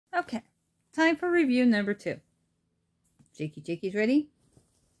Okay, time for review number 2. Jakey's ready?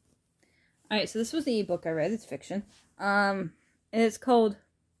 Alright, so this was the ebook I read. It's fiction. It's called...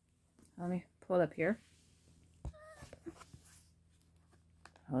 Let me pull it up here.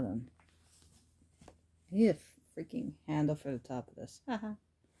 Hold on. I need a freaking handle for the top of this. Hold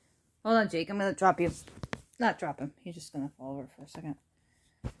on, Jake. I'm going to drop you. Not drop him. He's just going to fall over for a second.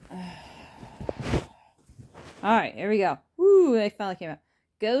 Alright, here we go. Woo, they finally came out.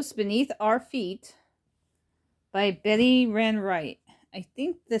 Ghosts Beneath Our Feet by Betty Wright. I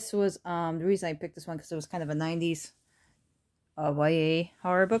think this was the reason I picked this one because it was kind of a 90s YA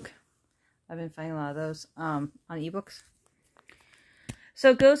horror book. I've been finding a lot of those on ebooks.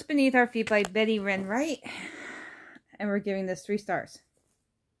 So Ghosts Beneath Our Feet by Betty Wright. And we're giving this 3 stars.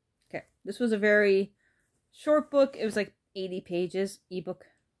 Okay, this was a very short book. It was like 80 pages, ebook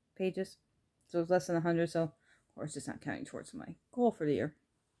pages. So it was less than 100, so of course it's not counting towards my goal for the year.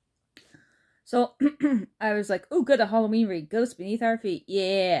 So I was like, oh good, a Halloween read, Ghosts Beneath Our Feet.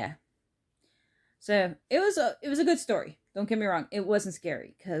 Yeah. So it was a good story. Don't get me wrong. It wasn't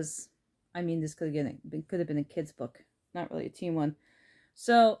scary because I mean this could have been a kid's book, not really a teen one.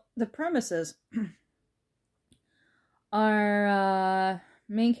 So the premises our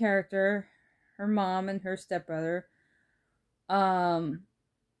main character, her mom and her stepbrother go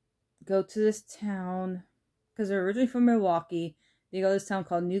to this town because they're originally from Milwaukee. They go to this town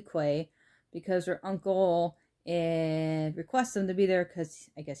called New Quay because her uncle requests them to be there because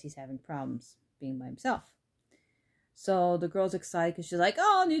I guess he's having problems being by himself. So the girl's excited because she's like,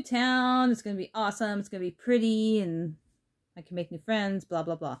 oh, new town, it's going to be awesome, it's going to be pretty, and I can make new friends, blah,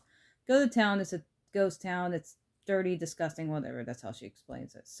 blah, blah. Go to town, it's a ghost town, it's dirty, disgusting, whatever, that's how she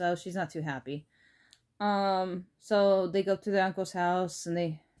explains it. So she's not too happy. So they go to their uncle's house, and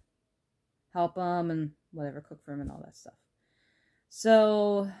they help him, and whatever, cook for him, and all that stuff.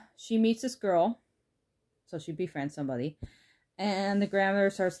 So she meets this girl, so she befriends somebody, and the grandmother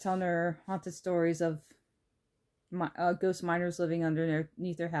starts telling her haunted stories of ghost miners living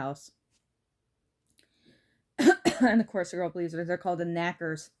underneath their house. And of course the girl believes her. They're called the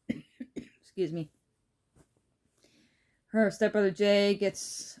Knackers. Excuse me. Her stepbrother Jay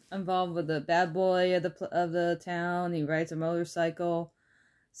gets involved with the bad boy of the town. He rides a motorcycle.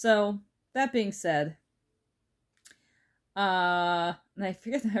 So that being said, and I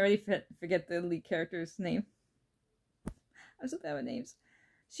forget the lead character's name. I'm so bad with names.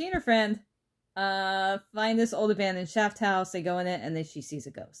 She and her friend find this old abandoned shaft house. They go in it, and she sees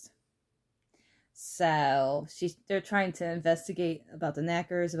a ghost. So they're trying to investigate about the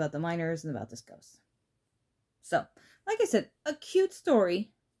Knackers, about the miners, and about this ghost. So, like I said, a cute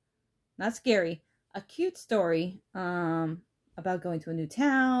story, not scary. A cute story about going to a new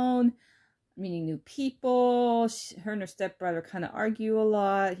town, meeting new people. Her and her stepbrother kind of argue a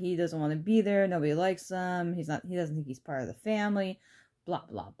lot. He doesn't want to be there. Nobody likes him. He doesn't think he's part of the family. Blah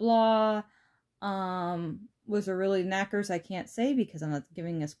blah blah. Was there really Knackers? I can't say because I'm not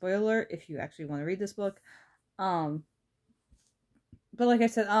giving a spoiler if you actually want to read this book. But like I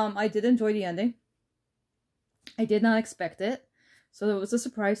said, I did enjoy the ending. I did not expect it, so it was a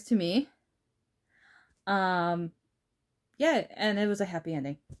surprise to me. Yeah, and it was a happy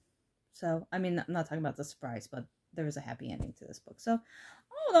ending. So, I mean, I'm not talking about the surprise, but there was a happy ending to this book. So,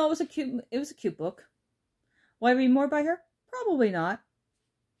 oh no, it was a cute book. Will I read more by her? Probably not.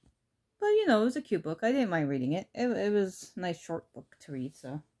 But, you know, it was a cute book. I didn't mind reading it. It was a nice short book to read,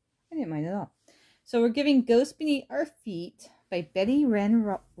 so I didn't mind at all. So we're giving Ghosts Beneath Our Feet by Betty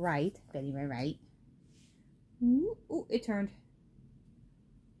Wright. Betty Wright. Ooh, it turned.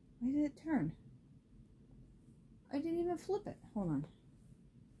 Why did it turn? I didn't even flip it. Hold on.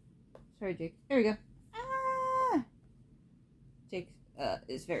 Sorry, Jake. There we go. Ah! Jake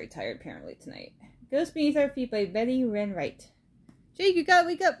is very tired apparently tonight. Ghosts Beneath Our Feet by Betty Wright. Jake, you gotta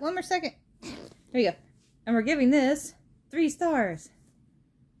wake up. 1 more second. There you go. And we're giving this 3 stars.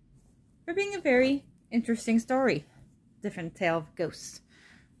 For being a very interesting story. Different tale of ghosts.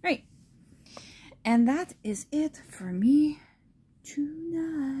 Right. And that is it for me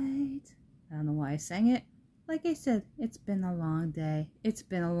tonight. I don't know why I sang it. Like I said, it's been a long day. It's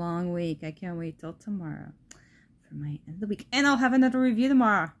been a long week. I can't wait till tomorrow for my end of the week. And I'll have another review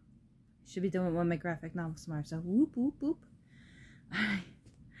tomorrow. Should be doing one of my graphic novels tomorrow. So whoop, whoop, whoop.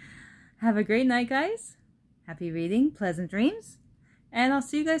 Have a great night, guys. Happy reading, pleasant dreams. And I'll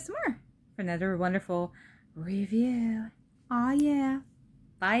see you guys tomorrow for another wonderful review. Aw, yeah.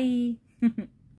 Bye.